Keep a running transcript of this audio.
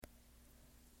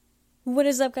What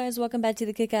is up, guys? Welcome back to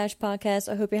the Kick Ash Podcast.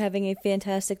 I hope you're having a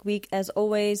fantastic week. As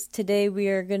always, today we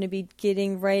are going to be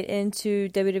getting right into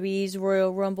WWE's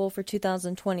Royal Rumble for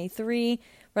 2023.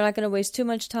 We're not going to waste too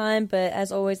much time, but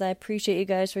as always, I appreciate you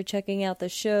guys for checking out the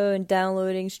show and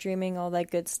downloading, streaming, all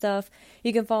that good stuff.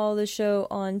 You can follow the show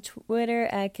on Twitter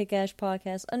at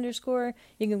KickAshPodcast_.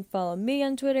 You can follow me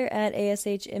on Twitter at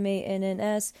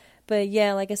ASHMANNS. But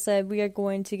yeah, like I said, we are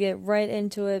going to get right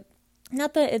into it.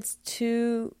 Not that it's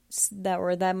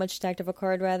that much stacked of a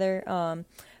card, rather,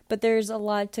 but there's a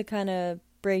lot to kind of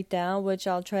break down, which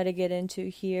I'll try to get into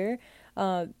here.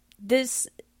 The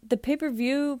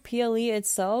pay-per-view PLE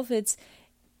itself,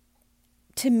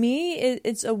 to me,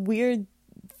 it's a weird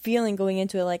feeling going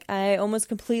into it. Like, I almost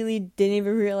completely didn't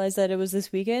even realize that it was this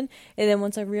weekend, and then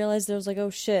once I realized it, I was like,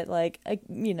 oh shit, like,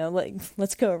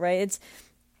 let's go, right?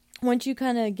 Once you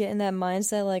kind of get in that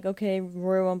mindset, like, okay,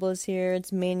 Royal Rumble is here,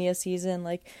 it's Mania season,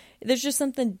 like, there's just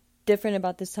something different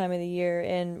about this time of the year,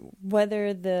 and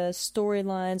whether the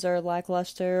storylines are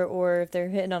lackluster or if they're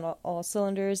hitting on all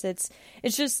cylinders, it's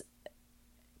just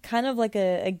kind of like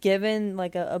a given,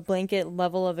 like a blanket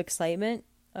level of excitement,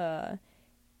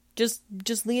 just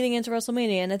leading into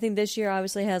WrestleMania, and I think this year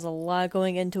obviously has a lot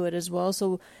going into it as well,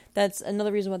 so that's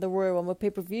another reason why the Royal Rumble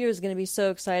pay-per-view is going to be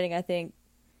so exciting, I think.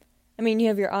 I mean, you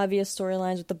have your obvious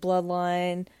storylines with the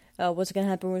Bloodline, what's going to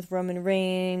happen with Roman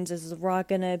Reigns, is The Rock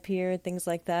going to appear, things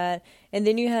like that. And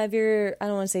then you have your, I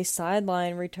don't want to say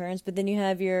sideline returns, but then you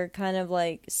have your kind of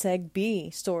like Seg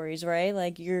B stories, right?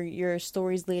 Like your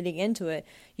stories leading into it.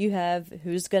 You have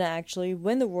who's going to actually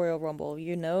win the Royal Rumble,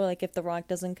 like if The Rock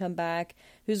doesn't come back,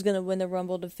 who's going to win the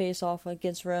Rumble to face off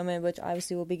against Roman, which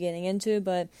obviously we'll be getting into,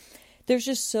 but there's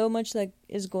just so much that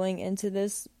is going into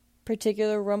this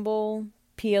particular Rumble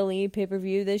PLE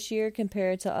pay-per-view this year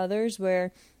compared to others,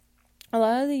 where a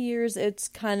lot of the years it's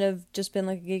kind of just been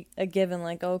like a given,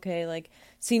 like, okay, like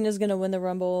Cena's gonna win the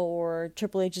Rumble, or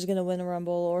Triple H is gonna win the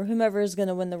Rumble, or whomever is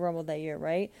gonna win the Rumble that year,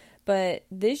 right? But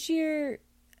this year,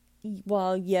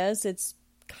 while yes, it's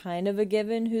kind of a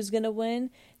given who's gonna win,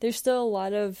 there's still a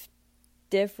lot of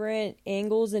different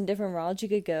angles and different routes you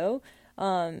could go.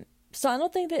 So I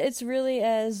don't think that it's really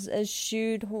as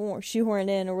shoehorned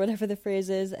in, or whatever the phrase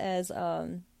is, as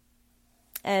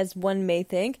one may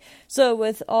think. So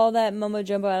with all that mumbo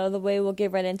jumbo out of the way, we'll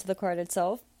get right into the card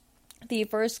itself. The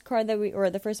first match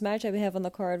that we have on the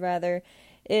card, rather,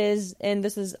 is, and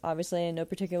this is obviously in no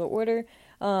particular order,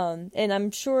 and I'm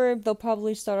sure they'll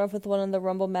probably start off with one of the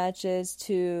Rumble matches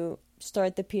to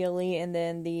start the PLE, and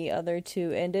then the other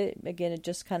two end it. Again, it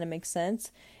just kind of makes sense.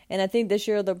 And I think this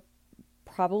year they'll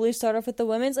probably start off with the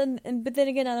women's, but then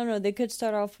again, I don't know, they could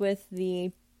start off with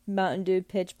the Mountain Dew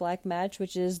Pitch Black match,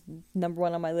 which is number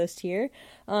one on my list here,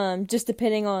 just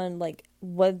depending on like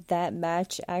what that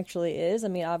match actually is. I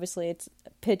mean, obviously it's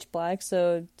pitch black,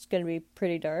 so it's going to be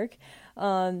pretty dark,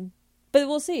 but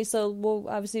we'll see. So we'll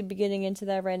obviously be getting into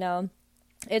that right now.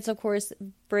 It's, of course,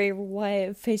 Bray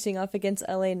Wyatt facing off against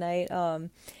LA Knight.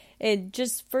 And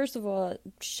just, first of all,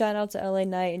 shout out to LA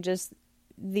Knight, and just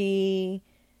the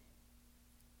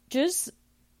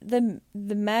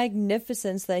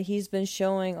magnificence that he's been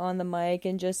showing on the mic,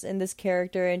 and just in this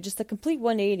character, and just a complete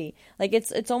 180. Like,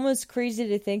 it's almost crazy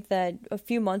to think that a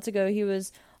few months ago he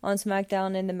was on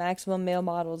SmackDown in the Maximum Male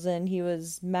Models, and he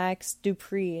was Max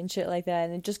Dupree and shit like that,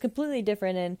 and just completely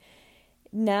different. And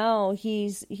now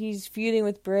he's feuding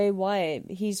with Bray Wyatt.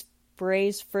 He's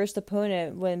Bray's first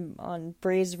opponent when on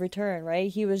Bray's return, right?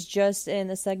 He was just in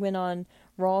a segment on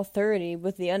Raw 30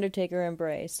 with The Undertaker and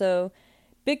Bray. So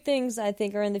big things, I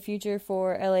think, are in the future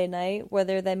for LA Knight,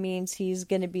 whether that means he's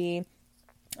going to be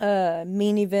a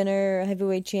main eventer,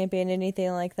 heavyweight champion,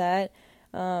 anything like that,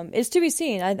 is to be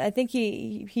seen. I think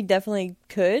he definitely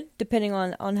could, depending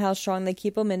on how strong they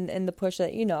keep him, and the push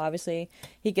that, obviously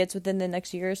he gets within the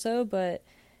next year or so, but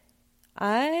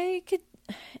I could,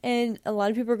 and a lot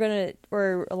of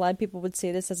people would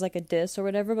say this as like a diss or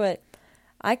whatever, but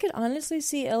I could honestly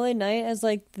see LA Knight as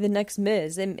like the next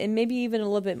Miz, and maybe even a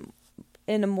little bit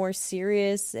in a more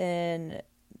serious and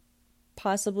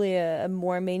possibly a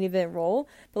more main event role.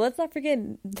 But let's not forget,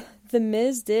 The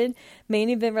Miz did main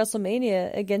event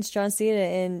WrestleMania against John Cena,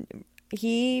 and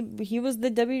he was the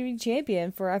WWE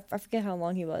champion for, I forget how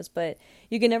long he was, but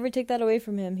you can never take that away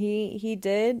from him. He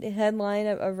did headline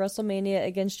a WrestleMania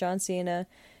against John Cena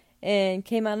and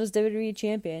came out as WWE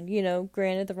champion.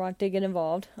 Granted, The Rock did get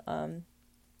involved.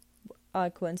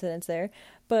 Odd coincidence there.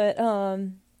 But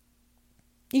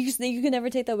you can never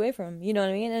take that away from him. You know what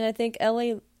I mean? And I think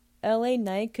LA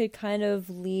Knight could kind of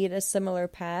lead a similar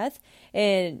path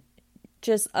and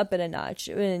just up it a notch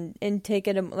and take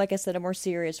it, like I said, a more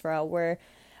serious route, where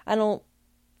I don't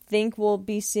think we'll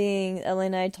be seeing LA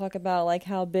Knight talk about like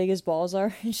how big his balls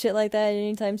are and shit like that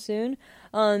anytime soon.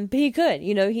 But he could,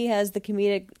 he has the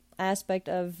comedic aspect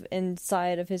of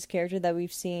inside of his character that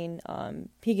we've seen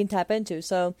he can tap into.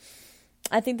 So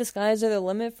I think the skies are the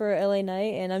limit for LA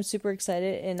Knight, and I'm super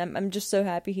excited, and I'm just so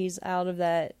happy he's out of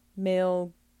that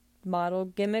male model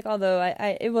gimmick. Although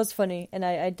I it was funny, and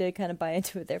I did kind of buy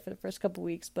into it there for the first couple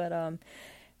weeks. But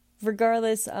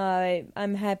regardless,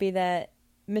 I'm happy that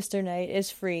Mr. Knight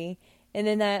is free, and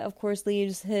then that of course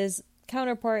leaves his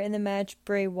counterpart in the match,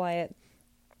 Bray Wyatt.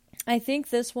 I think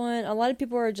this one, a lot of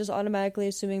people are just automatically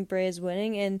assuming Bray is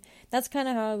winning, and that's kind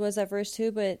of how it was at first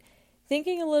too, but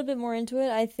thinking a little bit more into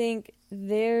it, I think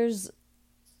the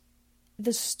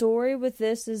story with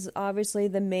this is obviously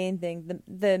the main thing.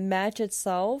 The match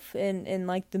itself and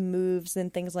like the moves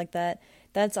and things like that,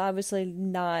 that's obviously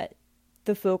not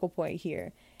the focal point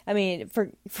here. I mean,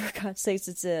 for God's sakes,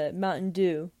 it's a Mountain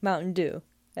Dew,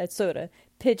 that soda,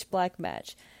 pitch black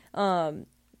match. So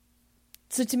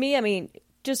to me, I mean,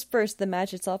 just first, the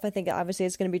match itself, I think obviously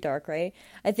it's going to be dark, right?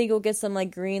 I think we'll get some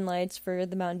like green lights for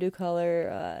the Mountain Dew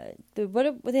color.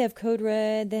 What they have? Code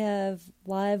Red. They have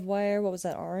Live Wire. What was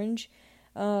that? Orange.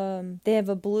 They have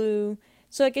a blue.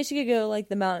 So I guess you could go like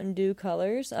the Mountain Dew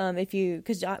colors.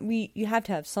 Because you have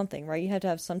to have something, right? You have to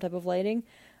have some type of lighting.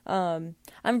 I'm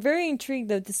very intrigued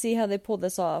though to see how they pull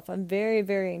this off. I'm very,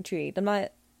 very intrigued. I'm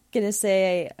not gonna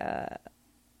say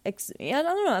I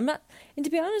don't know. I'm not, and to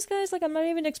be honest, guys, like I'm not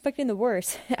even expecting the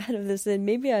worst out of this, and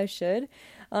maybe I should,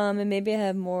 and maybe I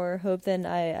have more hope than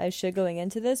I should going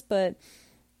into this. But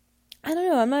I don't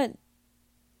know.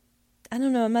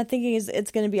 I'm not thinking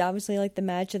it's going to be obviously like the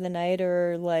match of the night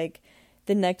or like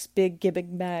the next big gimmick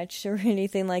match or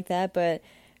anything like that. But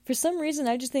for some reason,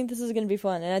 I just think this is going to be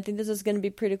fun, and I think this is going to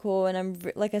be pretty cool.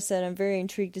 And like I said, I'm very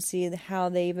intrigued to see how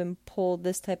they even pulled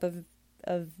this type of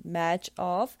match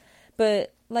off.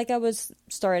 But like I was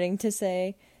starting to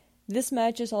say, this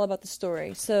match is all about the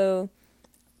story. So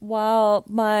while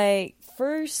my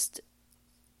first,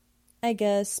 I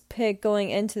guess, pick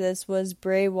going into this was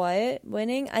Bray Wyatt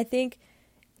winning, I think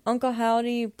Uncle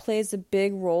Howdy plays a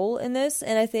big role in this.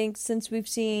 And I think since we've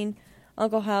seen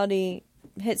Uncle Howdy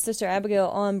hit Sister Abigail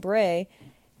on Bray,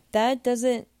 that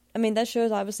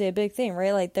shows obviously a big thing,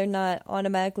 right? Like they're not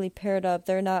automatically paired up.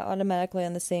 They're not automatically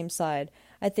on the same side.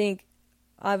 I think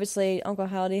obviously, Uncle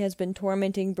Howdy has been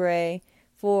tormenting Bray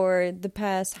for the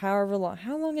past however long.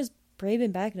 How long has Bray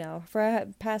been back now? For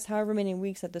past however many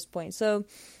weeks at this point. So,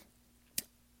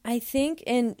 I think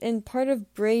in part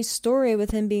of Bray's story with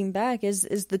him being back is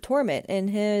the torment and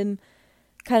him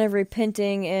kind of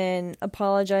repenting and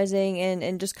apologizing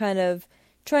and just kind of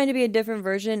trying to be a different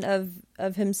version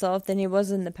of himself than he was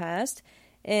in the past.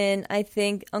 And I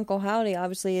think Uncle Howdy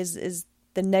obviously is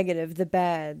the negative, the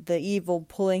bad, the evil,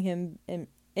 pulling him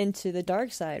into the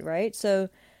dark side, right? So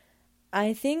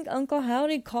I think Uncle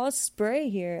Howdy costs Bray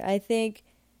here. I think,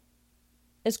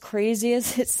 as crazy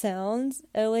as it sounds,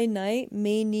 LA Knight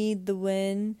may need the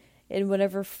win in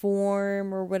whatever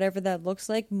form or whatever that looks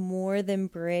like more than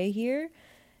Bray here.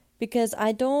 Because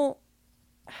I don't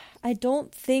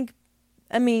think,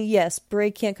 I mean, yes,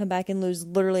 Bray can't come back and lose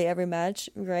literally every match,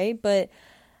 right? But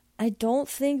I don't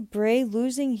think Bray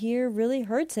losing here really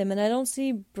hurts him, and I don't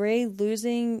see Bray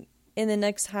losing in the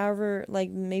next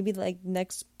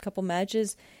next couple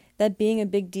matches, that being a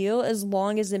big deal, as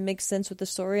long as it makes sense with the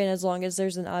story and as long as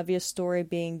there's an obvious story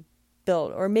being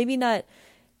built. Or maybe not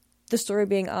the story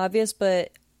being obvious,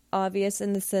 but obvious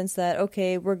in the sense that,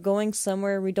 okay, we're going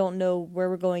somewhere, we don't know where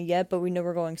we're going yet, but we know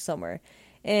we're going somewhere.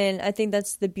 And I think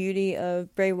that's the beauty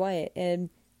of Bray Wyatt. And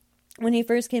when he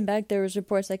first came back, there was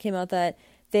reports that came out that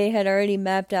they had already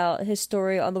mapped out his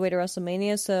story all the way to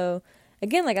WrestleMania. So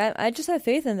again, like I just have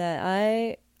faith in that.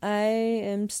 I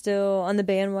am still on the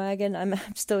bandwagon. I'm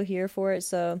still here for it.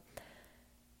 So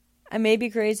I may be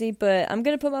crazy, but I'm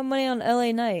gonna put my money on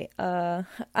LA Knight. I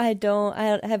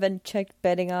haven't checked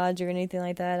betting odds or anything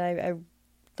like that. I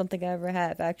don't think I ever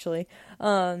have actually.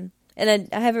 And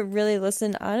I haven't really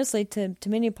listened honestly to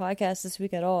many podcasts this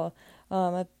week at all.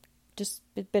 It's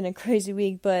been a crazy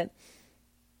week, but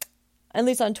at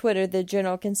least on Twitter, the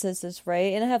general consensus,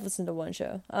 right? And I have listened to one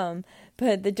show,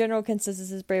 but the general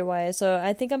consensus is Bray Wyatt. So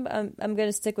I think I'm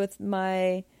gonna stick with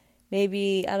my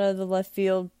maybe out of the left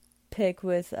field pick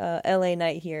with LA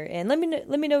Knight here. And let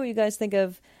me know what you guys think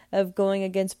of going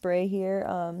against Bray here.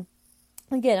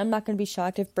 Again, I'm not gonna be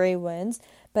shocked if Bray wins,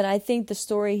 but I think the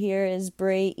story here is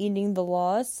Bray eating the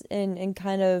loss and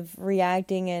kind of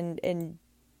reacting and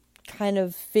kind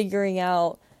of figuring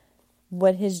out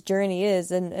what his journey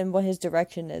is and what his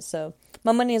direction is. So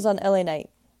my money is on LA Knight.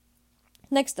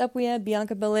 Next up, we have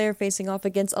Bianca Belair facing off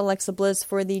against Alexa Bliss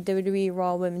for the WWE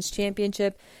Raw Women's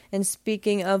Championship. And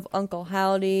speaking of Uncle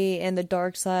Howdy and the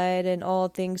dark side and all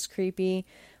things creepy,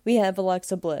 we have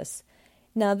Alexa Bliss.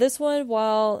 Now, this one,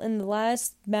 while in the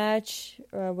last match,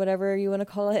 or whatever you want to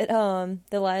call it,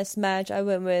 the last match, I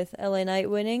went with LA Knight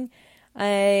winning,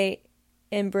 and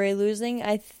Bray losing.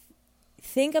 I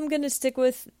think I'm going to stick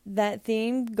with that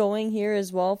theme going here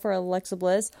as well for Alexa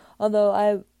Bliss, although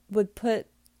I would put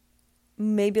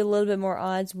maybe a little bit more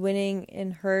odds winning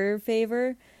in her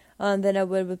favor than I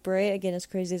would with Bray. Again, as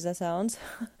crazy as that sounds,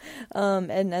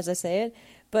 and as I say it,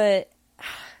 but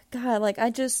God, like,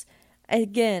 I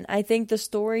think the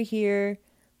story here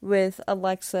with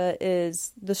Alexa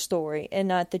is the story and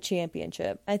not the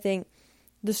championship. I think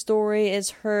the story is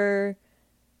her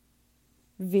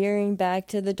veering back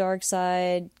to the dark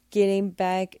side, getting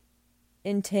back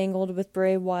entangled with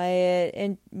Bray Wyatt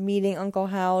and meeting Uncle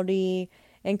Howdy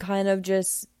and kind of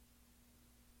just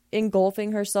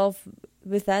engulfing herself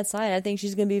with that side. I think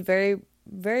she's going to be very,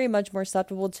 very much more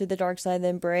susceptible to the dark side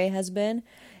than Bray has been.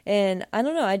 And I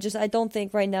don't know, I don't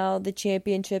think right now the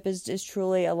championship is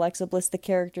truly Alexa Bliss, the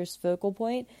character's focal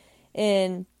point.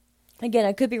 And again,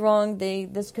 I could be wrong.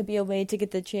 This could be a way to get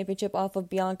the championship off of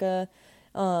Bianca,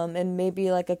 and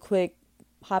maybe like a quick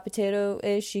hot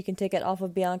potato-ish. You can take it off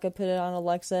of Bianca, put it on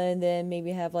Alexa, and then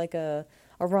maybe have like a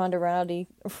Ronda Rousey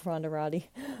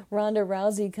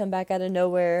come back out of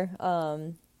nowhere,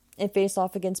 and face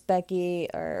off against Becky,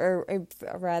 or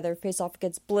rather face off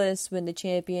against Bliss, win the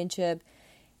championship,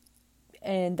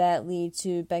 and that lead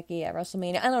to Becky at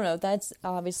WrestleMania. I don't know. That's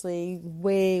obviously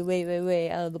way, way, way,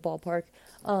 way out of the ballpark.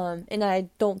 And I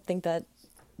don't think that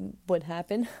would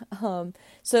happen.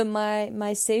 So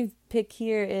my safe pick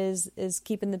here is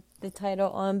keeping the title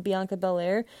on Bianca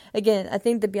Belair. Again, I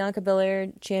think the Bianca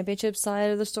Belair championship side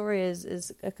of the story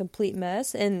is a complete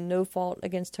mess and no fault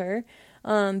against her.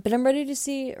 But I'm ready to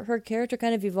see her character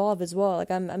kind of evolve as well.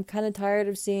 Like, I'm kind of tired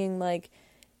of seeing like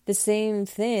the same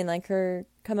thing, like her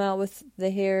come out with the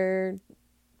hair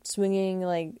swinging,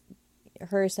 like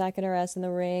her sacking her ass in the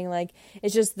ring. Like,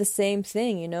 it's just the same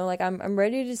thing, you know? Like, I'm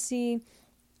ready to see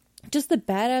just the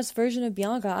badass version of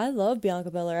Bianca. I love Bianca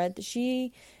Belair.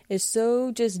 She is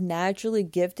so just naturally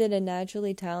gifted and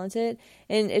naturally talented,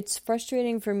 and it's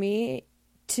frustrating for me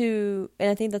and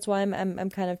I think that's why I'm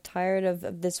kind of tired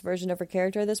of this version of her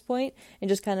character at this point, and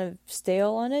just kind of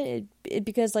stale on it.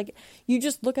 Because like, you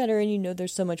just look at her and you know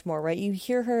there's so much more, right? You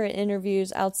hear her in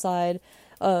interviews outside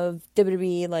of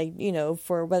WWE, like, you know,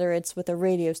 for whether it's with a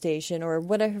radio station or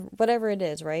whatever it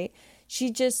is, right?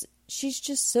 She's just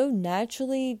so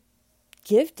naturally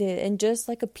gifted and just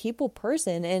like a people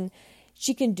person, and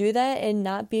she can do that and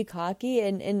not be cocky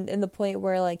and the point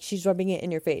where like she's rubbing it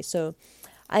in your face. So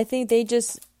I think they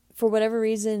just, for whatever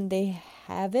reason, they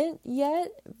haven't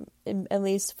yet, at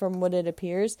least from what it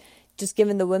appears, just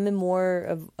given the women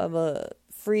more of a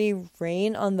free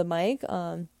reign on the mic,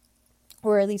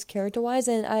 or at least character-wise,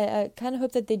 and I kind of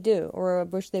hope that they do, or I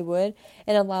wish they would,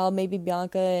 and allow maybe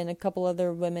Bianca and a couple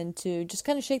other women to just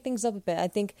kind of shake things up a bit. I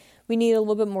think we need a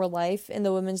little bit more life in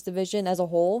the women's division as a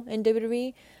whole in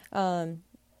WWE.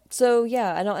 So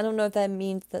yeah, I don't know if that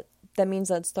means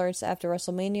that starts after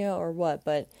WrestleMania or what,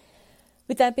 but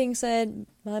with that being said,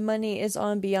 my money is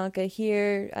on Bianca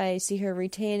here. I see her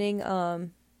retaining.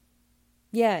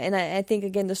 Yeah, and I think,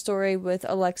 again, the story with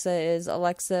Alexa is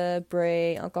Alexa,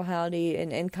 Bray, Uncle Howdy,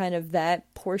 and kind of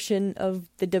that portion of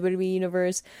the WWE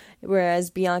universe, whereas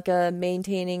Bianca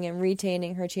maintaining and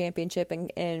retaining her championship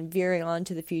and veering on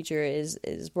to the future is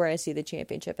where I see the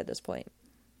championship at this point.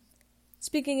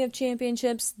 Speaking of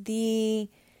championships,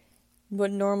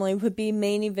 what normally would be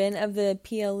main event of the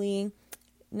PLE,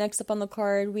 next up on the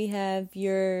card, we have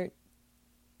your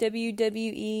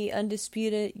WWE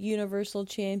Undisputed Universal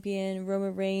Champion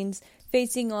Roman Reigns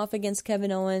facing off against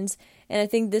Kevin Owens, and I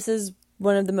think this is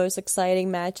one of the most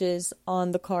exciting matches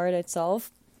on the card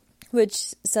itself,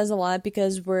 which says a lot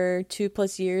because we're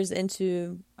 2+ years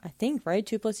into, I think, right,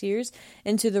 2+ years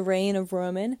into the reign of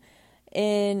Roman,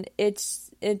 and it's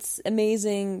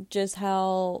amazing just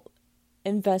how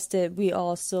invested we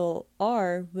all still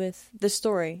are with the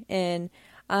story, and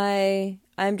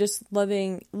I'm just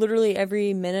loving literally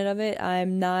every minute of it.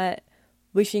 I'm not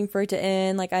wishing for it to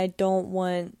end. Like, I don't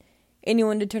want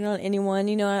anyone to turn on anyone.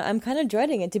 You know, I'm kind of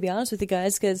dreading it, to be honest with you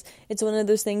guys, because it's one of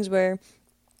those things where,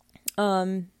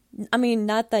 I mean,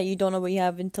 not that you don't know what you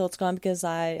have until it's gone, because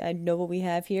I know what we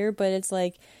have here, but it's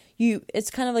like,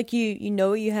 it's kind of like you know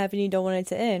what you have and you don't want it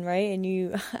to end, right?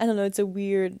 And I don't know, it's a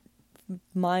weird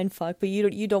mind fuck, but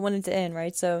you don't want it to end,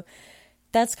 right? So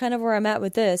that's kind of where I'm at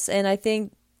with this, and I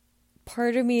think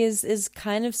part of me is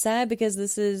kind of sad because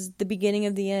this is the beginning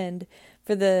of the end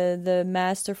for the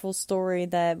masterful story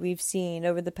that we've seen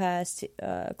over the past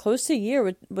close to a year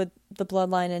with the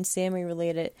Bloodline and Sami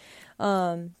related.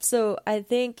 So I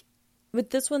think with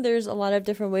this one, there's a lot of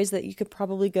different ways that you could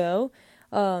probably go.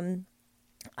 And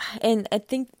I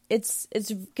think it's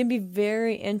gonna be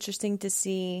very interesting to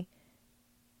see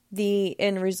the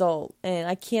end result, and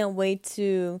I can't wait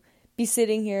to be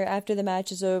sitting here after the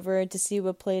match is over to see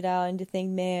what played out and to think,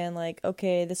 man, like,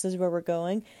 okay, this is where we're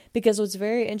going. Because what's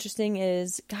very interesting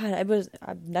is, God, it was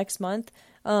next month,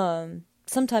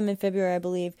 sometime in February, I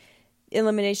believe,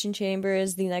 Elimination Chamber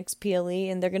is the next PLE,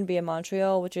 and they're going to be in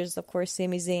Montreal, which is, of course,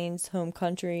 Sami Zayn's home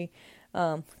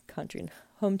hometown,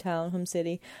 home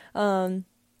city.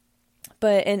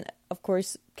 But, and, of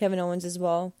course, Kevin Owens as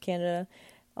well, Canada,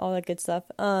 all that good stuff.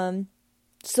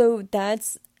 So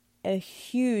that's a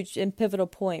huge and pivotal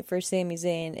point for Sami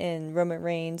Zayn and Roman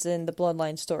Reigns and the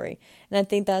Bloodline story. And I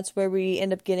think that's where we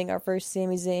end up getting our first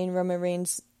Sami Zayn, Roman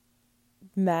Reigns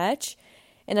match.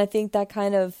 And I think that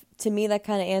kind of, to me, that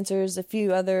kind of answers a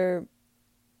few other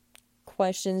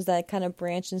questions that kind of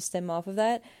branch and stem off of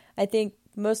that. I think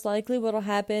most likely what will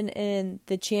happen in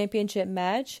the championship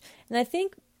match, and I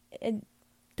think, I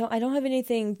don't have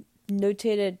anything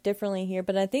notated differently here,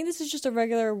 but I think this is just a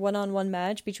regular one-on-one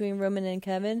match between Roman and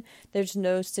Kevin. There's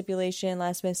no stipulation,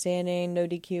 last man standing, no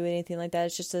DQ, anything like that.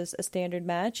 It's just a standard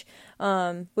match,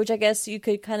 which I guess you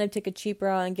could kind of take a cheap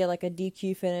route and get like a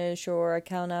DQ finish or a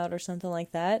count out or something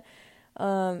like that,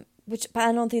 but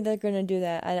I don't think they're going to do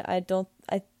that.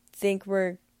 I think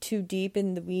we're too deep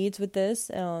in the weeds with this,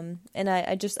 and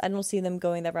I don't see them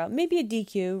going that route. Maybe a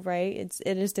DQ, right?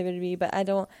 It is WWE, but I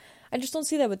just don't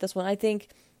see that with this one. I think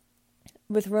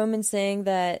with Roman saying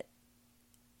that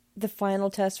the final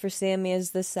test for Sami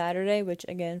is this Saturday, which,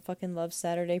 again, fucking love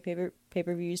Saturday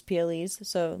pay-per-views, PLEs,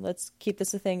 so let's keep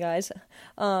this a thing, guys.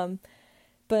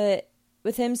 But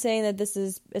with him saying that this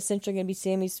is essentially going to be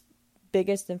Sami's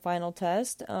biggest and final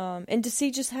test, and to see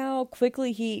just how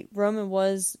quickly Roman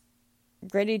was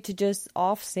ready to just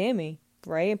off Sami,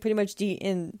 right? And pretty much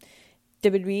in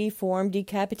WWE form,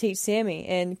 decapitate Sami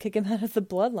and kick him out of the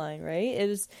bloodline, right? It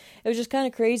was just kind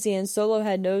of crazy, and Solo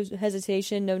had no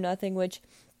hesitation, no nothing, which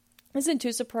isn't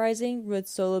too surprising with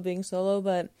Solo being Solo,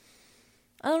 but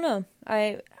I don't know.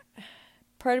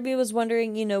 Part of me was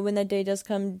wondering, when that day does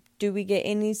come, do we get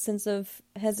any sense of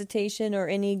hesitation or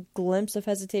any glimpse of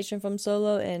hesitation from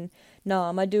Solo? And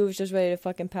nah, my dude was just ready to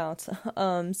fucking pounce.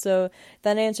 So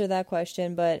that answered that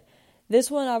question, but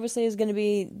this one obviously is going to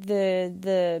be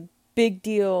the big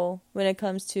deal when it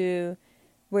comes to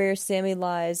where Sami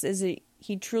lies. Is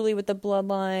he truly with the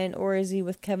bloodline, or is he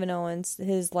with Kevin Owens,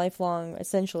 his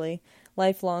essentially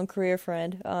lifelong career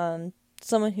friend,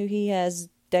 someone who he has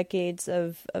decades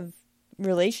of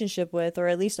relationship with, or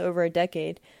at least over a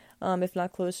decade, if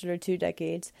not closer to 2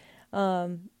 decades.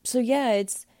 So yeah,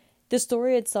 it's the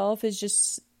story itself is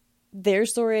just, their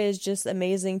story is just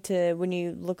amazing to when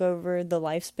you look over the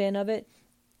lifespan of it,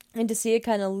 and to see it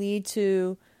kind of lead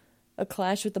to a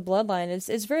clash with the bloodline.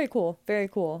 It's very cool, very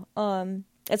cool.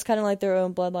 It's kind of like their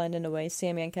own bloodline in a way,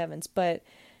 Sami and Kevin's. But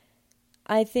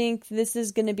I think this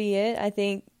is going to be it. I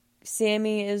think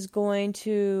Sami is going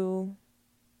to,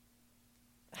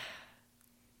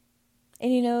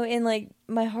 and and like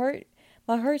my heart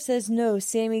says no.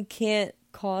 Sami can't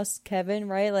cost Kevin,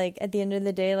 right? Like at the end of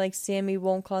the day, like Sami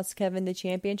won't cost Kevin the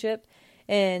championship,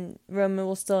 and Roman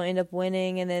will still end up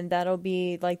winning, and then that'll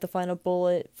be like the final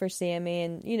bullet for Sami,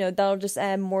 and that'll just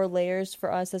add more layers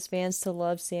for us as fans to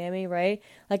love Sami, right?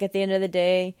 Like at the end of the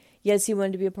day, yes, he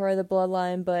wanted to be a part of the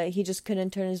bloodline, but he just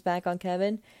couldn't turn his back on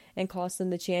Kevin and cost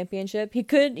him the championship. He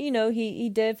could, he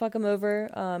did fuck him over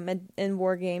in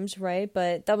War Games, right?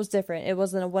 But that was different. It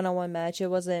wasn't a one-on-one match. It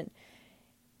wasn't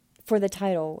for the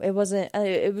title. It wasn't.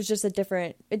 It was just a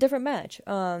different match.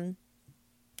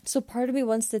 So part of me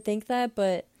wants to think that,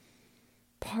 but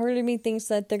part of me thinks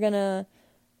that they're gonna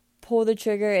pull the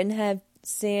trigger and have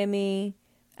Sami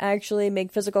actually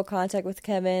make physical contact with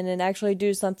Kevin and actually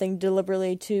do something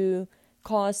deliberately to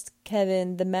cost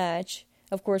Kevin the match.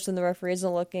 Of course, when the referee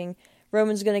isn't looking,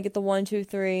 Roman's gonna get the 1, 2,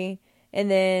 3,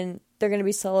 and then they're gonna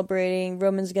be celebrating.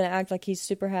 Roman's gonna act like he's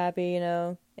super happy,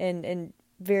 and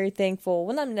very thankful.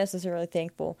 Well, not necessarily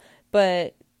thankful,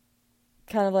 but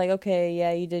kind of like, okay,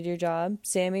 yeah, you did your job,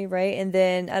 Sami, right? And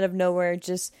then out of nowhere,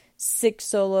 just sick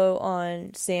Solo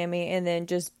on Sami, and then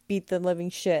just beat the living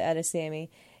shit out of Sami.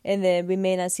 And then we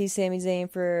may not see Sami Zayn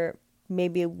for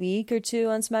maybe a week or 2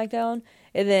 on SmackDown,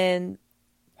 and then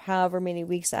however many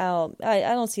weeks out, I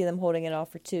don't see them holding it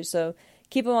off for 2. So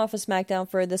keep him off of SmackDown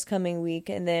for this coming week,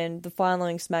 and then the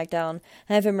following SmackDown,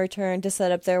 have him return to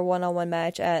set up their one-on-one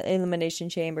match at Elimination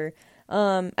Chamber.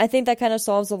 I think that kind of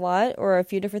solves a lot, or a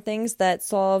few different things. That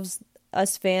solves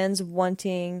us fans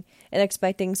wanting and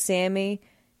expecting Sammy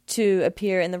to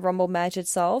appear in the Rumble match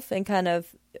itself and kind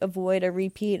of avoid a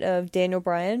repeat of Daniel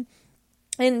Bryan.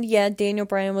 And yeah, Daniel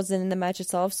Bryan wasn't in the match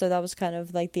itself, so that was kind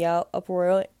of like the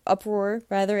uproar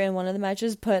rather in one of the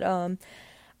matches. But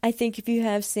I think if you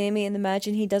have Sammy in the match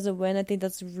and he doesn't win, I think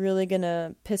that's really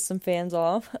gonna piss some fans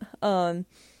off.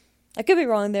 I could be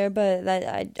wrong there, but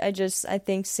I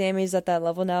think Sammy's at that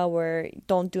level now where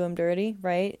don't do him dirty,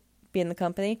 right? Be in the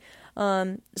company.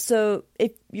 So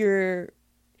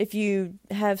if you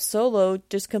have Solo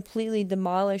just completely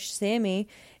demolish Sammy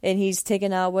and he's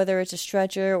taken out, whether it's a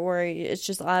stretcher or it's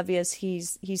just obvious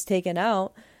he's taken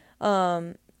out,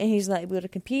 and he's not able to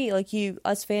compete, like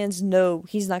us fans know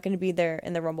he's not going to be there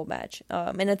in the Rumble match.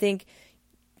 And I think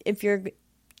if you're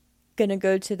gonna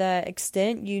go to that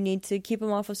extent, you need to keep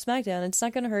him off of SmackDown. It's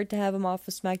not gonna hurt to have him off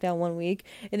of SmackDown 1 week,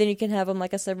 and then you can have him,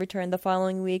 like I said, return the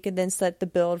following week, and then set the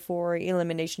build for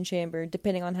Elimination Chamber,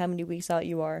 depending on how many weeks out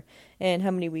you are and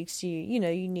how many weeks you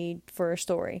need for a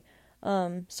story.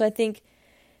 So I think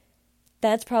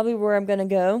that's probably where I'm gonna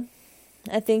go.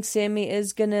 I think Sammy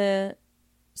is gonna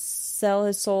sell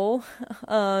his soul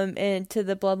and to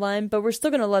the bloodline, but we're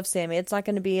still gonna love Sammy. It's not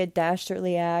gonna be a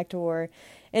dastardly act or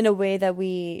in a way that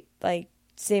we, like,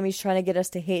 Sammy's trying to get us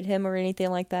to hate him or anything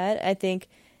like that. I think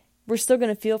we're still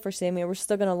going to feel for Sammy. We're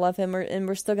still going to love him, and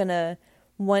we're still going to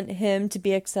want him to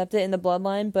be accepted in the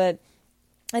bloodline. But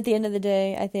at the end of the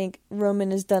day, I think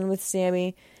Roman is done with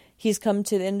Sammy. He's come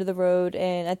to the end of the road,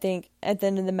 and I think at the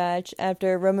end of the match,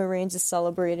 after Roman Reigns is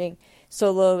celebrating,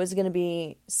 Solo is going to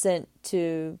be sent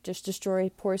to just destroy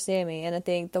poor Sammy. And I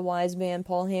think the wise man,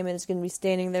 Paul Heyman, is going to be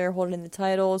standing there holding the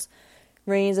titles.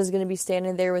 Reigns is going to be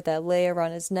standing there with that lei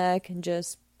around his neck and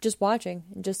just watching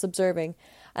and just observing.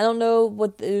 I don't know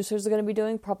what the Usos are going to be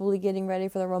doing, probably getting ready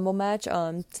for the Rumble match,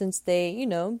 since they,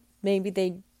 maybe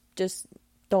they just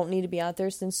don't need to be out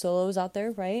there since Solo's out there,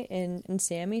 right, and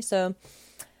Sammy. So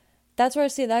that's where I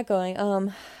see that going.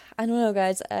 I don't know,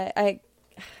 guys. I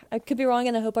could be wrong,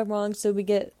 and I hope I'm wrong, so we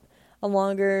get a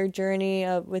longer journey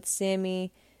with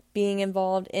Sammy being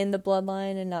involved in the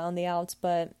bloodline and not on the outs,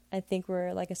 but I think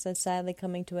we're, like I said, sadly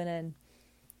coming to an end.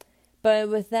 But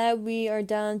with that, we are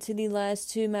down to the last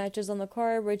two matches on the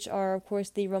card, which are, of course,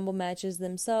 the Rumble matches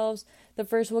themselves. The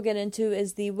first we'll get into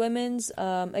is the women's.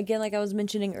 Again, like I was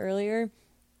mentioning earlier,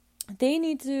 they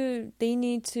need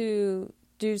to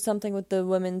do something with the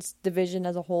women's division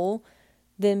as a whole.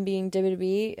 Them being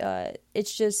WWE,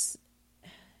 it's just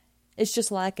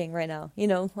lacking right now,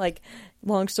 like,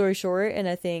 long story short, and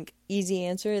I think easy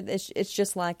answer, it's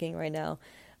just lacking right now.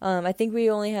 I think we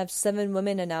only have 7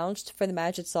 women announced for the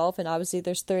match itself, and obviously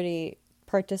there's 30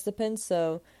 participants,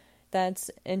 so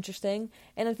that's interesting.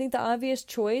 And I think the obvious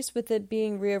choice with it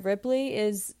being Rhea Ripley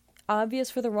is obvious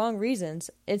for the wrong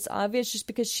reasons. It's obvious just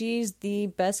because she's the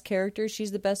best character,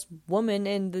 she's the best woman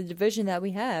in the division that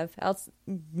we have,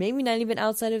 maybe not even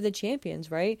outside of the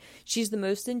champions, right? She's the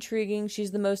most intriguing,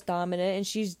 she's the most dominant, and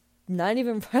she's not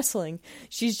even wrestling.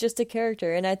 She's just a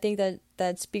character, and I think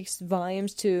that speaks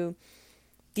volumes to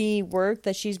the work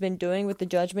that she's been doing with the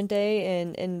Judgment Day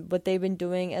and what they've been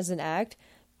doing as an act.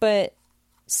 But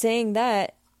saying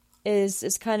that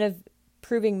is kind of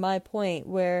proving my point,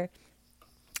 where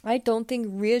I don't think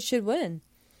Rhea should win.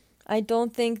 I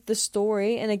don't think the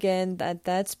story, and again,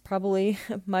 that's probably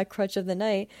my crutch of the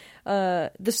night,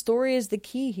 the story is the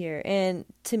key here. And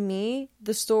to me,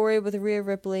 the story with Rhea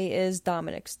Ripley is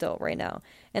Dominic still right now.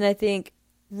 And I think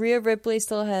Rhea Ripley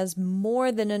still has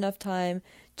more than enough time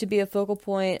to be a focal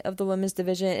point of the women's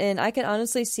division. And I can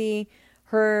honestly see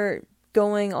her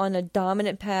going on a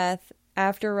dominant path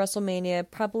after WrestleMania,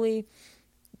 probably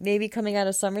maybe coming out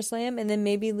of SummerSlam, and then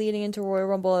maybe leading into Royal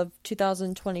Rumble of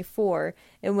 2024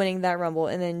 and winning that Rumble,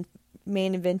 and then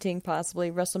main eventing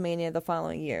possibly WrestleMania the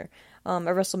following year, or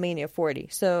WrestleMania 40.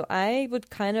 So I would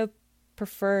kind of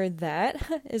prefer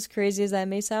that, as crazy as that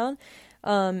may sound.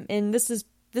 And this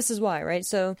is why, right?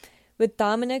 So with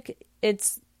Dominic,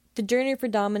 it's the journey for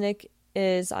Dominic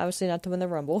is obviously not to win the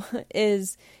Rumble,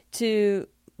 is to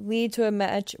lead to a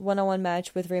match, one-on-one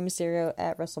match with Rey Mysterio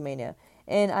at WrestleMania.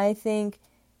 And I think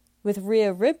with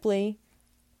Rhea Ripley,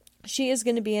 she is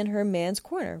going to be in her man's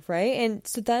corner, right? And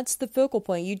so that's the focal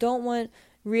point. You don't want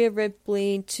Rhea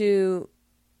Ripley to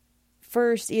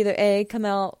first either A, come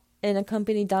out and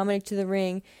accompany Dominic to the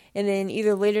ring, and then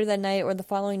either later that night or the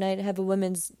following night have a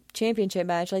women's championship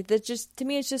match. Like, that's just, to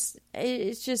me,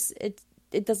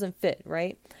 it doesn't fit,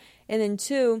 right? And then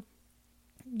 2,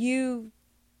 you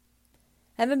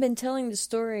haven't been telling the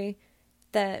story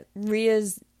that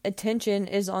Rhea's attention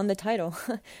is on the title.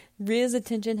 Rhea's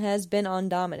attention has been on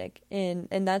Dominic, and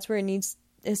that's where it needs.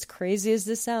 As crazy as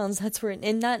this sounds, that's where,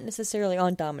 and not necessarily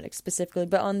on Dominic specifically,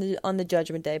 but on the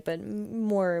Judgment Day, but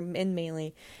more and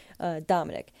mainly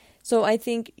Dominic. So I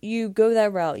think you go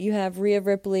that route. You have Rhea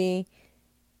Ripley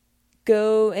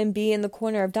go and be in the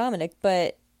corner of Dominic,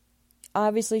 but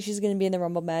obviously she's going to be in the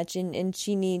Rumble match, and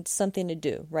she needs something to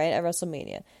do, right, at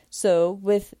WrestleMania. So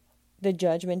with the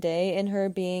Judgment Day and her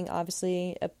being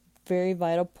obviously a very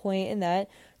vital point in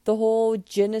that, the whole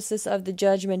genesis of the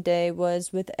Judgment Day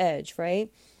was with Edge,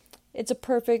 right? It's a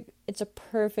perfect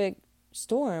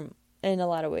storm in a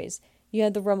lot of ways. You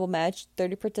had the Rumble match,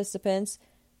 30 participants.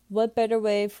 What better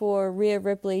way for Rhea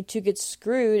Ripley to get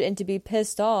screwed and to be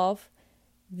pissed off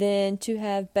than to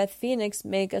have Beth Phoenix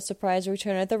make a surprise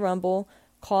return at the Rumble,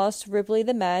 cost Ripley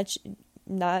the match,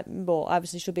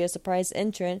 obviously she'll be a surprise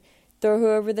entrant, throw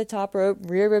her over the top rope,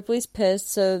 Rhea Ripley's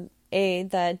pissed, so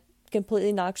that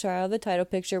completely knocks her out of the title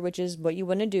picture, which is what you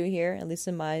want to do here, at least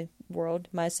in my world,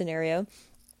 my scenario.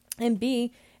 And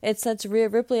B, it sets Rhea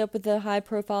Ripley up with a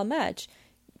high-profile match.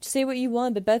 Say what you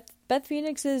want, but Beth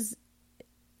Phoenix is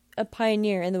a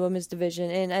pioneer in the women's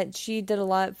division, and she did a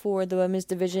lot for the women's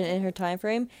division in her time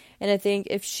frame. And I think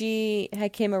if she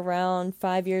had came around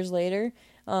 5 years later,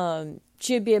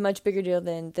 she would be a much bigger deal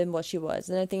than what she was.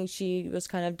 And I think she was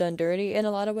kind of done dirty in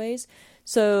a lot of ways.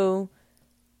 So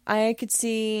I could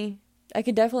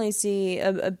definitely see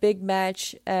a big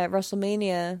match at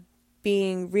WrestleMania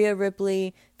being Rhea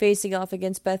Ripley facing off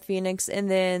against Beth Phoenix, and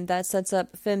then that sets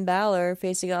up Finn Balor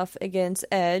facing off against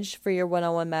Edge for your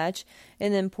one-on-one match,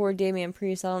 and then poor Damian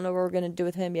Priest. I don't know what we're gonna do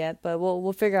with him yet, but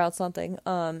we'll figure out something.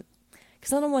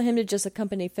 Because I don't want him to just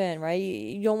accompany Finn, right?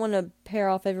 You don't want to pair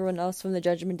off everyone else from the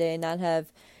Judgment Day and not have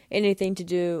anything to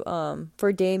do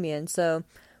for Damian. So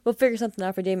we'll figure something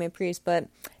out for Damian Priest, but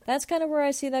that's kind of where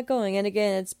I see that going. And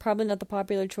again, it's probably not the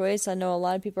popular choice. I know a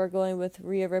lot of people are going with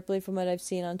Rhea Ripley from what I've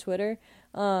seen on Twitter.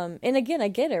 And again, I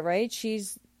get it, right?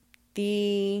 She's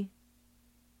the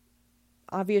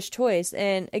obvious choice.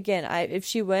 And again, if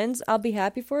she wins, I'll be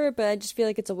happy for her, but I just feel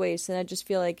like it's a waste. And I just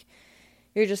feel like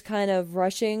you're just kind of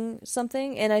rushing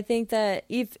something. And I think that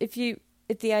if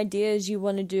the idea is you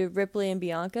want to do Ripley and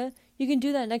Bianca, you can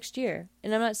do that next year.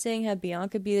 And I'm not saying have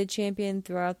Bianca be the champion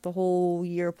throughout the whole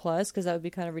year plus, because that would be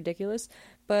kind of ridiculous.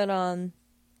 But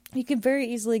you can very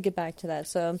easily get back to that.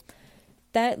 So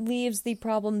that leaves the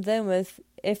problem then with,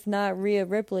 if not Rhea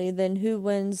Ripley, then who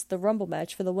wins the Rumble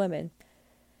match for the women?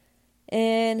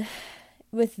 And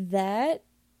with that,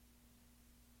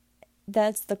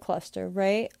 that's the cluster,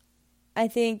 right?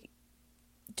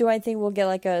 Do I think we'll get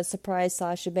like a surprise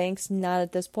Sasha Banks? Not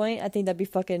at this point. I think that'd be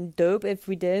fucking dope if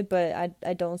we did, but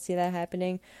I don't see that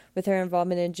happening with her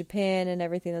involvement in Japan and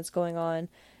everything that's going on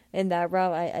in that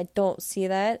route. I don't see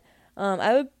that.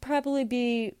 I'd probably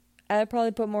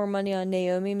put more money on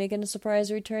Naomi making a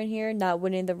surprise return here, not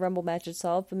winning the Rumble match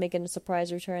itself, but making a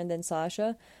surprise return than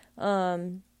Sasha.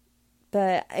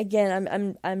 But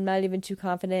again, I'm not even too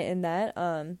confident in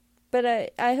that. But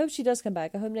I hope she does come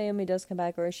back. I hope Naomi does come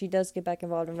back, or she does get back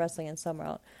involved in wrestling in some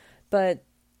route. But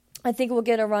I think we'll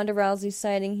get a Ronda Rousey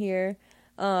sighting here.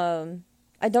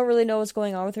 I don't really know what's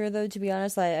going on with her, though, to be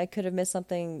honest. I could have missed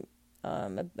something,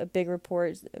 a big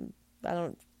report.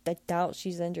 I doubt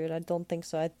she's injured. I don't think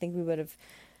so. I think I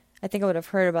would have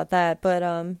heard about that.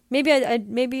 But maybe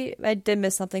I did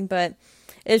miss something. But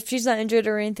if she's not injured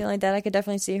or anything like that, I could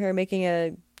definitely see her making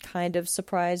a kind of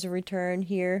surprise return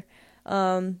here.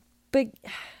 But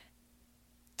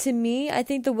to me, I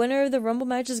think the winner of the Rumble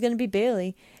match is going to be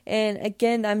Bayley. And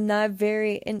again,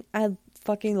 and I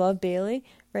fucking love Bayley,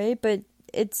 right? But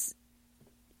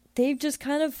they've just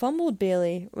kind of fumbled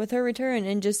Bayley with her return,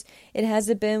 and just, it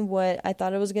hasn't been what I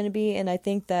thought it was going to be. And I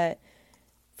think that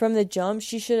from the jump,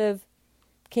 she should have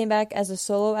came back as a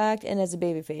solo act and as a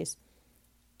babyface.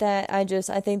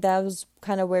 I think that was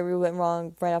kind of where we went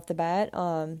wrong right off the bat.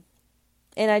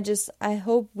 And I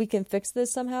hope we can fix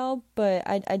this somehow, but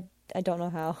I don't know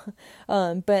how.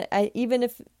 But even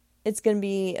if it's going to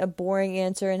be a boring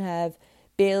answer and have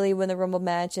Bayley win the Rumble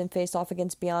match and face off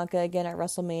against Bianca again at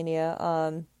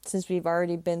WrestleMania, since we've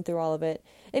already been through all of it.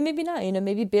 And maybe not,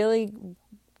 maybe Bayley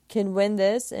can win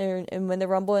this and win the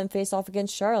Rumble and face off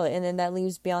against Charlotte, and then that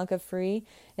leaves Bianca free,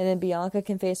 and then Bianca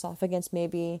can face off against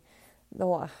I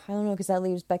don't know, because that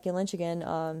leaves Becky Lynch again.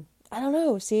 I don't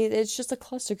know. See, it's just a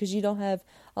cluster because you don't have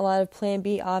a lot of Plan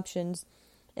B options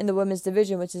in the women's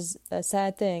division, which is a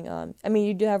sad thing.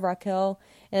 You do have Raquel,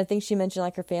 and I think she mentioned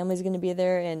like her family's going to be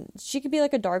there, and she could be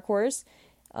like a dark horse.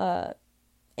 And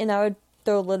I would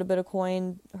throw a little bit of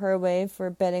coin her way for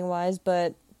betting wise,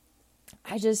 but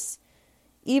I just,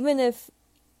 even if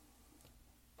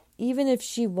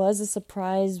she was a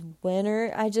surprise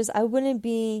winner, I wouldn't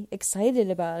be excited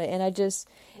about it. And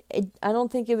I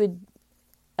don't think it would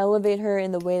elevate her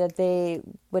in the way that they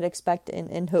would expect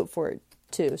and hope for it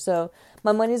to. So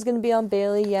my money's going to be on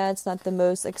Bayley. Yeah, it's not the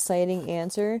most exciting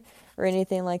answer or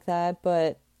anything like that,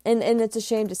 but and it's a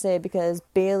shame to say, because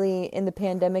Bayley in the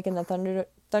pandemic and the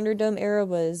Thunderdome era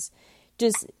was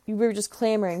just, we were just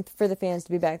clamoring for the fans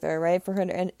to be back there, right? For her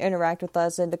to interact with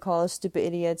us and to call us stupid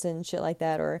idiots and shit like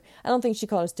that. Or I don't think she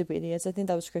called us stupid idiots. I think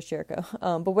that was Chris Jericho.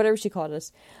 But whatever she called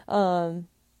us,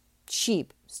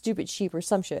 stupid sheep or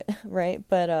some shit, right?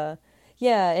 But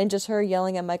yeah, and just her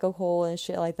yelling at Michael Cole and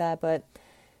shit like that. But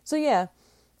so yeah,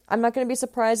 I'm not going to be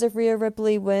surprised if Rhea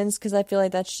Ripley wins, because I feel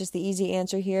like that's just the easy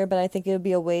answer here, but I think it would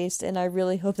be a waste, and I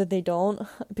really hope that they don't,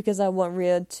 because I want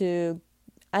Rhea to,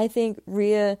 I think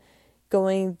Rhea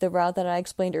going the route that I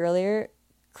explained earlier,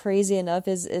 crazy enough,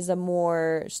 is a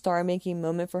more star-making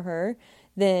moment for her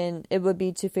than it would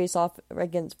be to face off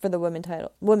against for the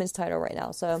women's title right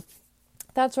now. So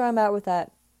that's where I'm at with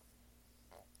that.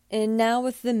 And now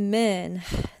with the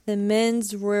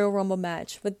men's Royal Rumble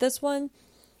match. With this one,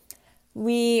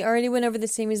 we already went over the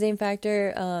Sami Zayn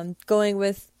factor. Going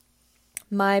with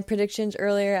my predictions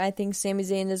earlier, I think Sami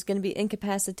Zayn is going to be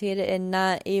incapacitated and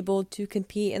not able to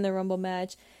compete in the Rumble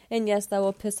match. And yes, that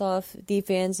will piss off the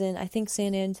fans in, I think,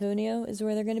 San Antonio is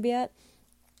where they're going to be at.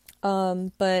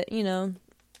 But, you know,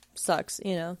 sucks,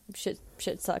 you know, shit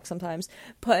sucks sometimes.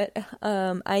 But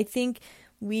I think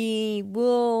we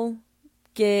will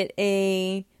get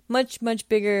a much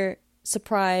bigger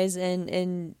surprise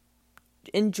and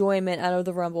enjoyment out of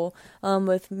the Rumble,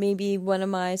 with maybe one of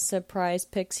my surprise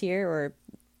picks here, or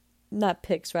not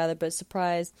picks rather, but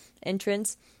surprise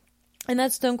entrance, and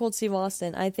that's Stone Cold Steve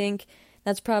Austin. I think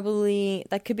that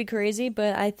could be crazy,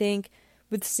 but I think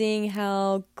with seeing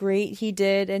how great he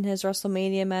did in his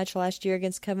WrestleMania match last year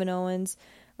against Kevin Owens,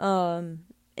 and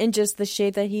just the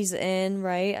shape that he's in,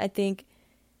 right? I think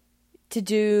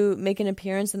to make an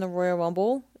appearance in the Royal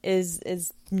Rumble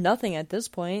is nothing at this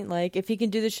point. Like, if he can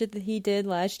do the shit that he did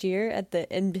last year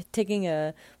and taking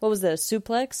a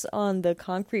suplex on the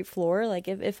concrete floor, like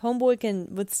if Homeboy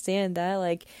can withstand that,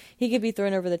 like, he could be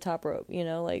thrown over the top rope, you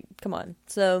know, like, come on.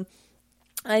 So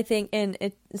I think, and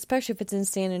especially if it's in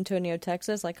San Antonio,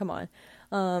 Texas, like, come on.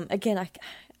 Again,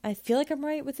 I feel like I'm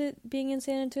right with it being in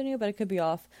San Antonio, but I could be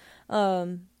off.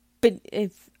 But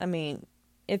if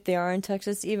they are in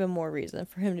Texas, even more reason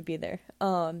for him to be there.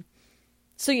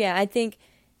 So yeah, I think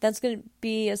that's going to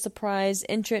be a surprise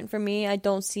entrant for me. I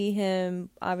don't see him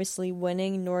obviously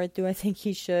winning, nor do I think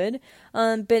he should.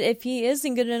 But if he is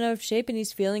in good enough shape and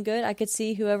he's feeling good, I could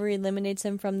see whoever eliminates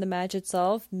him from the match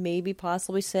itself, maybe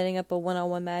possibly setting up a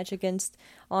one-on-one match against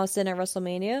Austin at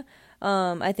WrestleMania.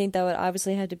 I think that would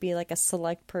obviously have to be like a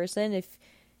select person.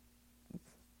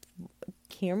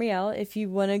 Hear me out. If you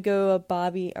want to go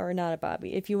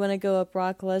if you want to go a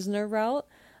Brock Lesnar route,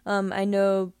 I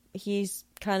know he's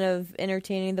kind of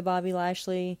entertaining the Bobby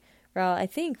Lashley route, I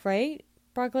think, right?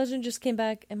 Brock Lesnar just came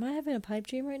back. Am I having a pipe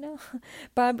dream right now?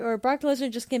 Brock Lesnar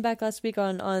just came back last week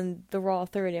on the Raw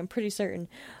 30, I'm pretty certain.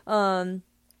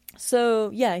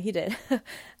 So yeah, he did. I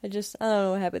don't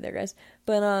know what happened there, guys.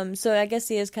 But so I guess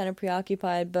he is kind of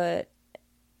preoccupied, but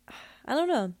I don't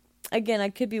know. Again, I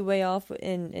could be way off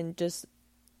in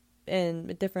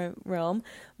a different realm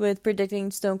with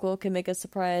predicting Stone Cold can make a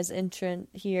surprise entrant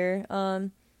here.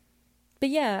 But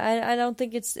yeah, I don't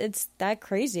think it's that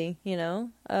crazy, you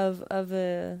know, of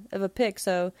a pick.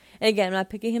 So, and again, I'm not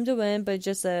picking him to win, but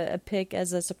just a pick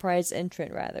as a surprise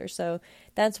entrant rather. So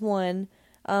that's one.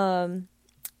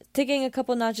 Taking a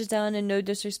couple notches down, and no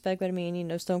disrespect, but I mean, you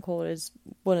know, Stone Cold is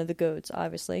one of the GOATs,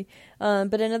 obviously.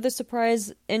 But another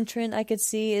surprise entrant I could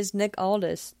see is Nick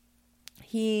Aldis.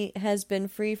 He has been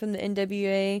free from the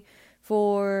NWA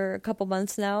for a couple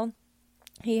months now.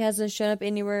 He hasn't shown up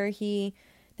anywhere.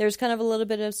 There's kind of a little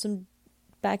bit of some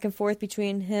back and forth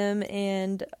between him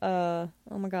and, oh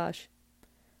my gosh.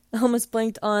 I almost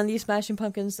blanked on the Smashing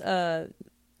Pumpkins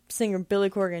singer Billy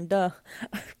Corgan. Duh.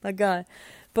 My God.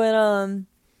 But,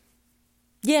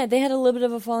 yeah, they had a little bit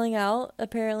of a falling out,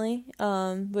 apparently,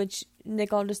 which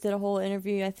Nick Aldis did a whole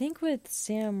interview, I think, with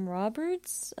Sam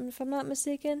Roberts, if I'm not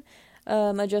mistaken,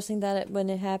 addressing that when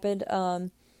it happened.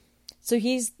 So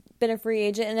he's been a free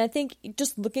agent, and I think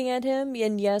just looking at him,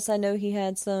 and yes, I know he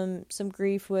had some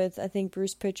grief with, I think,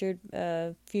 Bruce Pritchard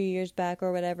a few years back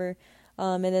or whatever,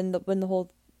 and then when the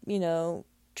whole, you know,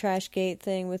 trash gate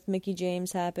thing with Mickie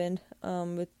James happened,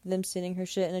 with them sending her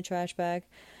shit in a trash bag,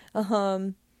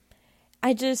 I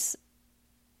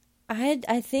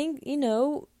think, you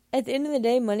know, at the end of the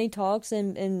day, money talks,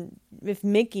 and if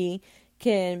Mickey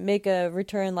can make a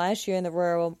return last year in the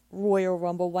Royal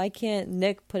Rumble, why can't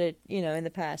Nick put it, in the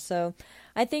past? So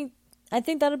I think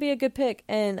that'll be a good pick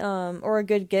and or a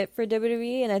good get for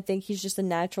WWE, and I think he's just a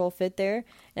natural fit there.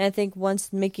 And I think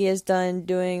once Mickey is done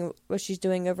doing what she's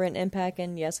doing over in Impact,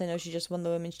 and yes, I know she just won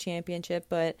the Women's Championship,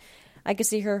 but I could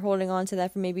see her holding on to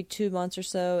that for maybe 2 months or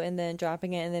so and then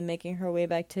dropping it and then making her way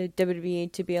back to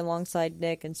WWE to be alongside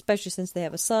Nick, and especially since they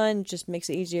have a son, it just makes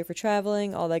it easier for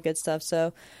traveling, all that good stuff.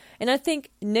 So, and I think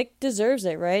Nick deserves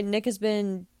it, right? Nick has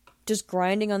been just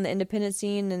grinding on the independent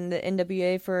scene and the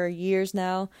NWA for years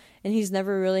now, and he's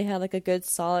never really had like a good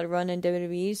solid run in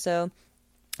WWE, so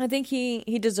I think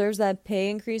he deserves that pay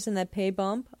increase and that pay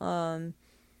bump. And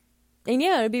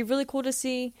yeah, it'd be really cool to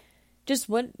see just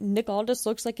what Nick Aldis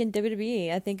looks like in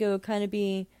WWE. I think it would kind of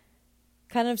be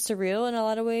kind of surreal in a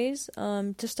lot of ways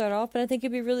to start off, but I think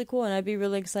it'd be really cool, and I'd be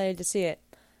really excited to see it.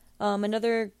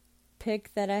 Another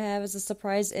pick that I have as a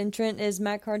surprise entrant is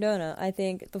Matt Cardona. I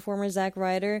think the former Zack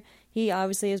Ryder, he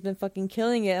obviously has been fucking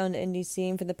killing it on the indie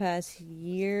scene for the past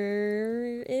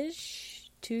year-ish,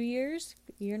 2 years,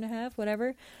 year and a half,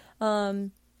 whatever.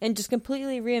 And just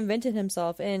completely reinvented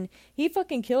himself, and he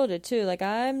fucking killed it too. Like,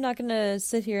 I'm not gonna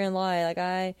sit here and lie. Like,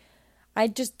 I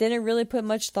just didn't really put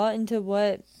much thought into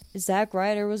what Zack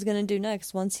Ryder was gonna do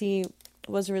next once he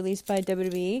was released by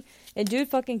WWE, and dude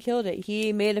fucking killed it.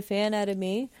 He made a fan out of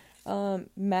me.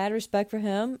 Mad respect for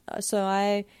him.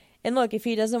 And look, if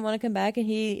he doesn't want to come back and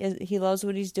he loves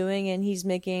what he's doing and he's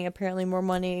making apparently more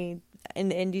money in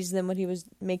the indies than what he was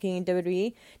making in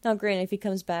WWE. Now, granted, if he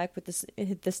comes back with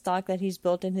the stock that he's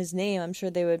built in his name, I'm sure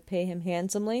they would pay him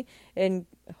handsomely, and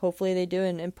hopefully they do,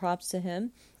 and props to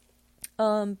him.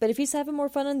 But if he's having more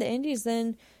fun on the indies,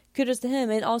 then kudos to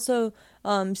him. And also,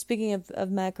 speaking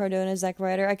of Matt Cardona, Zack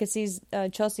Ryder, I could see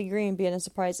Chelsea Green being a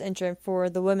surprise entrant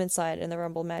for the women's side in the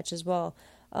Rumble match as well.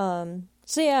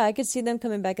 So yeah, I could see them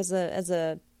coming back as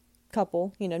a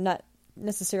couple, not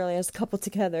necessarily as a couple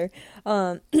together,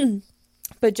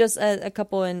 but just as a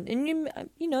couple, and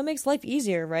it makes life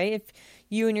easier, right? If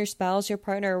you and your spouse, your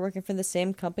partner are working for the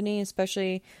same company,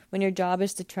 especially when your job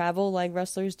is to travel like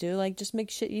wrestlers do, like, just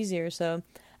makes shit easier. So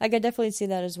I could definitely see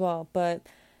that as well. But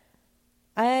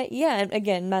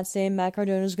again, not saying Matt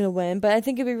Cardona is going to win, but I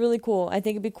think it'd be really cool. I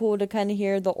think it'd be cool to kind of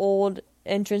hear the old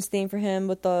entrance theme for him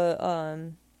with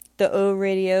the O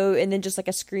radio, and then just like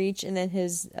a screech, and then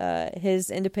his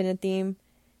independent theme.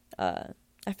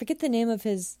 I forget the name of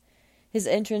his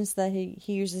entrance that he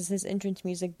uses, his entrance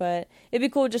music, but it'd be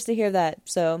cool just to hear that.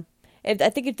 So I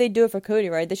think if they do it for Cody,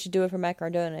 right, they should do it for Matt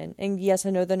Cardona. And yes,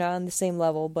 I know they're not on the same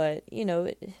level, but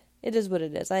it is what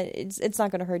it is. It's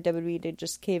not going to hurt WWE to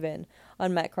just cave in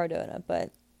on Matt Cardona, but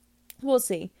we'll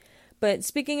see. But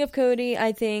speaking of Cody,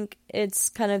 I think it's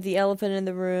kind of the elephant in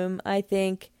the room. I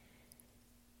think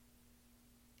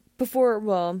before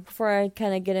I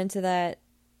kind of get into that,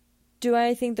 do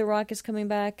I think The Rock is coming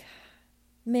back?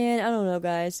 Man, I don't know,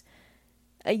 guys.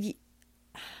 I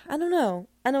don't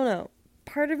know.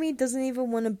 Part of me doesn't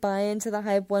even want to buy into the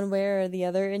hype one way or the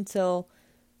other until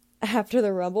after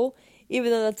the Rumble, even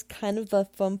though that's kind of the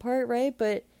fun part, right?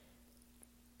 But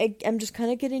I'm just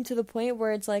kind of getting to the point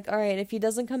where it's like, all right, if he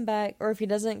doesn't come back, or if he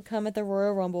doesn't come at the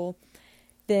Royal Rumble,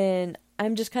 then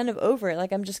I'm just kind of over it.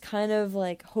 Like, I'm just kind of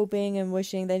like hoping and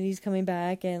wishing that he's coming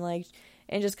back, and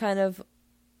just kind of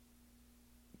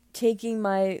taking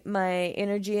my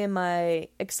energy and my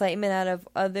excitement out of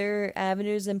other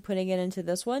avenues and putting it into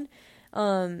this one.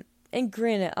 And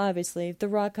granted, obviously, if The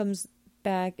Rock comes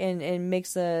back and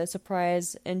makes a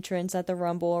surprise entrance at the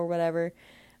Rumble or whatever,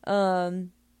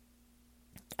 am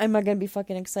I gonna be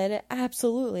fucking excited?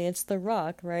 Absolutely, it's The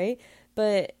Rock, right?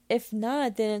 But if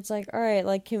not, then it's like, all right,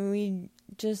 like, can we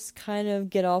just kind of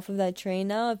get off of that train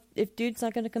now? If dude's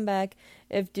not going to come back,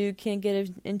 if dude can't get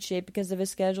in shape because of his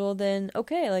schedule, then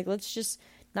okay, like, let's just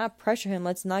not pressure him.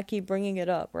 Let's not keep bringing it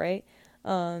up, right?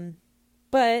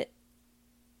 But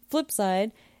flip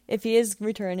side, if he is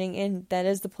returning, and that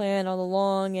is the plan all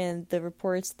along, and the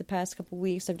reports the past couple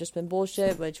weeks have just been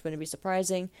bullshit, which wouldn't be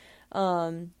surprising,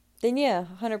 then yeah,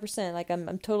 100%. Like,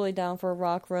 I'm totally down for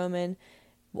Rock Roman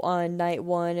on night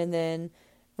 1, and then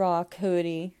Rock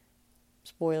Cody,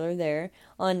 spoiler there,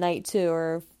 on night 2,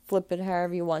 or flip it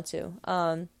however you want to.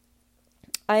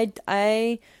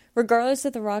 I regardless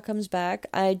if The Rock comes back,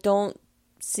 I don't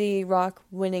see Rock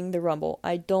winning the Rumble.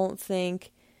 I don't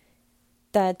think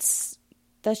that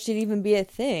should even be a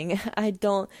thing.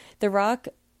 The Rock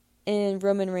and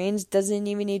Roman Reigns doesn't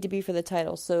even need to be for the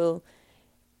title. So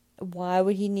why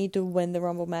would he need to win the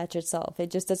Rumble match itself?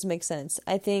 It just doesn't make sense.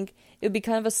 I think it would be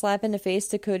kind of a slap in the face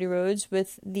to Cody Rhodes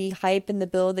with the hype and the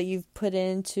build that you've put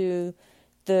into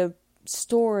the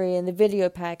story and the video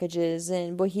packages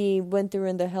and what he went through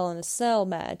in the Hell in a Cell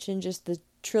match and just the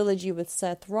trilogy with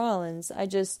Seth Rollins.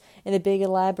 And the big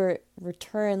elaborate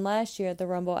return last year at the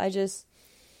Rumble, I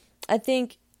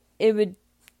think it would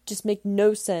just make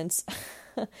no sense.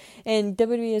 And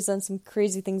WWE has done some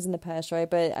crazy things in the past, right?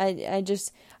 But I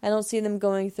don't see them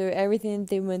going through everything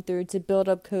they went through to build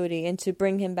up Cody and to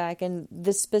bring him back in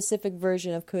this specific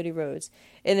version of Cody Rhodes,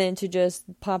 and then to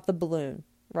just pop the balloon,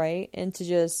 right? And to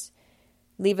just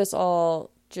leave us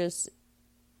all just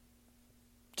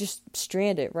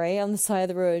stranded, right, on the side of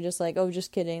the road, just like, oh,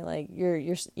 just kidding, like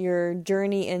your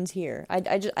journey ends here. I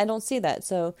don't see that.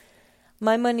 So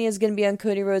my money is going to be on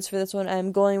Cody Rhodes for this one.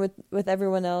 I'm going with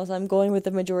everyone else. I'm going with the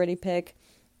majority pick.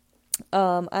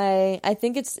 I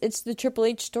think it's the Triple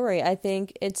H story. I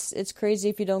think it's crazy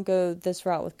if you don't go this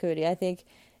route with Cody. I think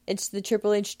it's the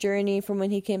Triple H journey from when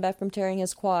he came back from tearing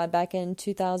his quad back in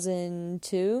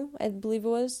 2002, I believe it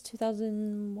was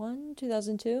 2001,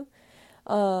 2002.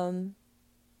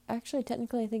 Actually,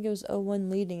 technically, I think it was 01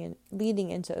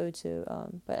 leading into 02.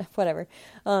 But whatever.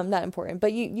 Not important.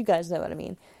 But you guys know what I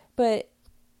mean. But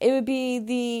it would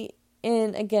be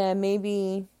and again,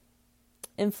 maybe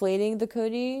inflating the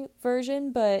Cody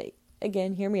version, but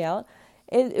again, hear me out.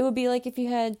 It would be like if you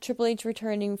had Triple H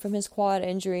returning from his quad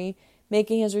injury,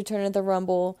 making his return at the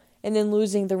Rumble, and then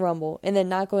losing the Rumble, and then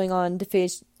not going on to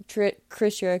face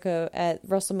Chris Jericho at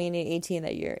WrestleMania 18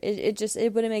 that year.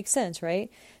 It wouldn't make sense,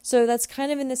 right? So that's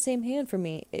kind of in the same hand for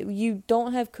me. You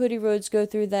don't have Cody Rhodes go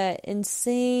through that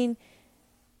insane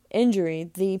injury,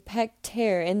 the pec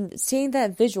tear, and seeing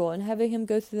that visual and having him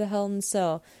go through the Hell in a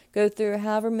Cell, go through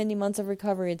however many months of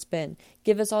recovery it's been,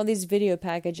 give us all these video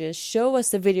packages, show us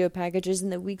the video packages in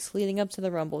the weeks leading up to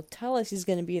the Rumble, tell us he's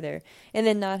going to be there, and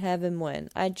then not have him win.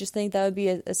 I just think that would be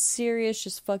a serious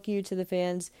just fuck you to the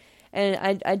fans, and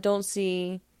I don't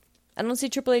see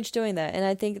Triple H doing that, and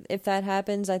I think if that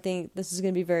happens, I think this is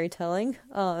going to be very telling.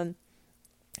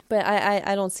 But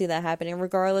I don't see that happening,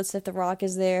 regardless if The Rock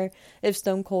is there, if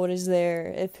Stone Cold is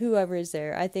there, if whoever is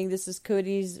there. I think this is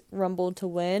Cody's Rumble to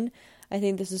win. I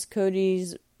think this is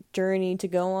Cody's journey to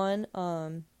go on.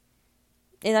 And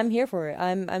I'm here for it.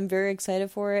 I'm very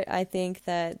excited for it. I think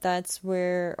that that's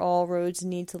where all roads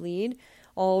need to lead.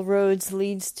 All roads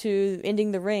leads to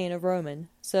ending the reign of Roman.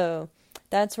 So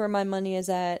that's where my money is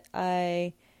at.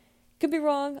 I could be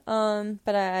wrong,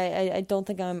 but I don't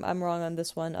think I'm wrong on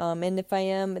this one. And if I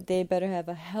am, they better have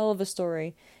a hell of a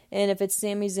story. And if it's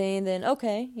Sami Zayn, then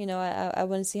okay, I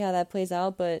want to see how that plays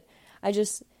out. But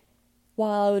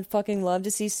while I would fucking love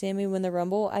to see Sami win the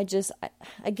Rumble, I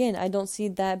don't see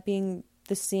that being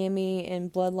the Sami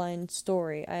and Bloodline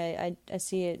story. I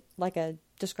see it like I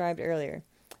described earlier.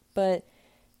 But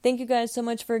thank you guys so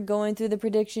much for going through the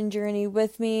prediction journey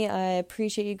with me. I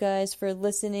appreciate you guys for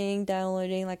listening,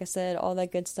 downloading, like I said, all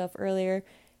that good stuff earlier.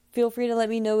 Feel free to let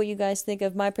me know what you guys think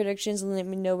of my predictions and let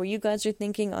me know what you guys are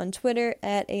thinking on Twitter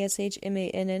at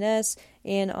ASHMANNS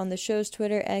and on the show's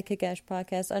Twitter at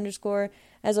KickAshPodcast_.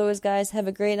 As always, guys, have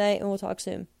a great night and we'll talk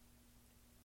soon.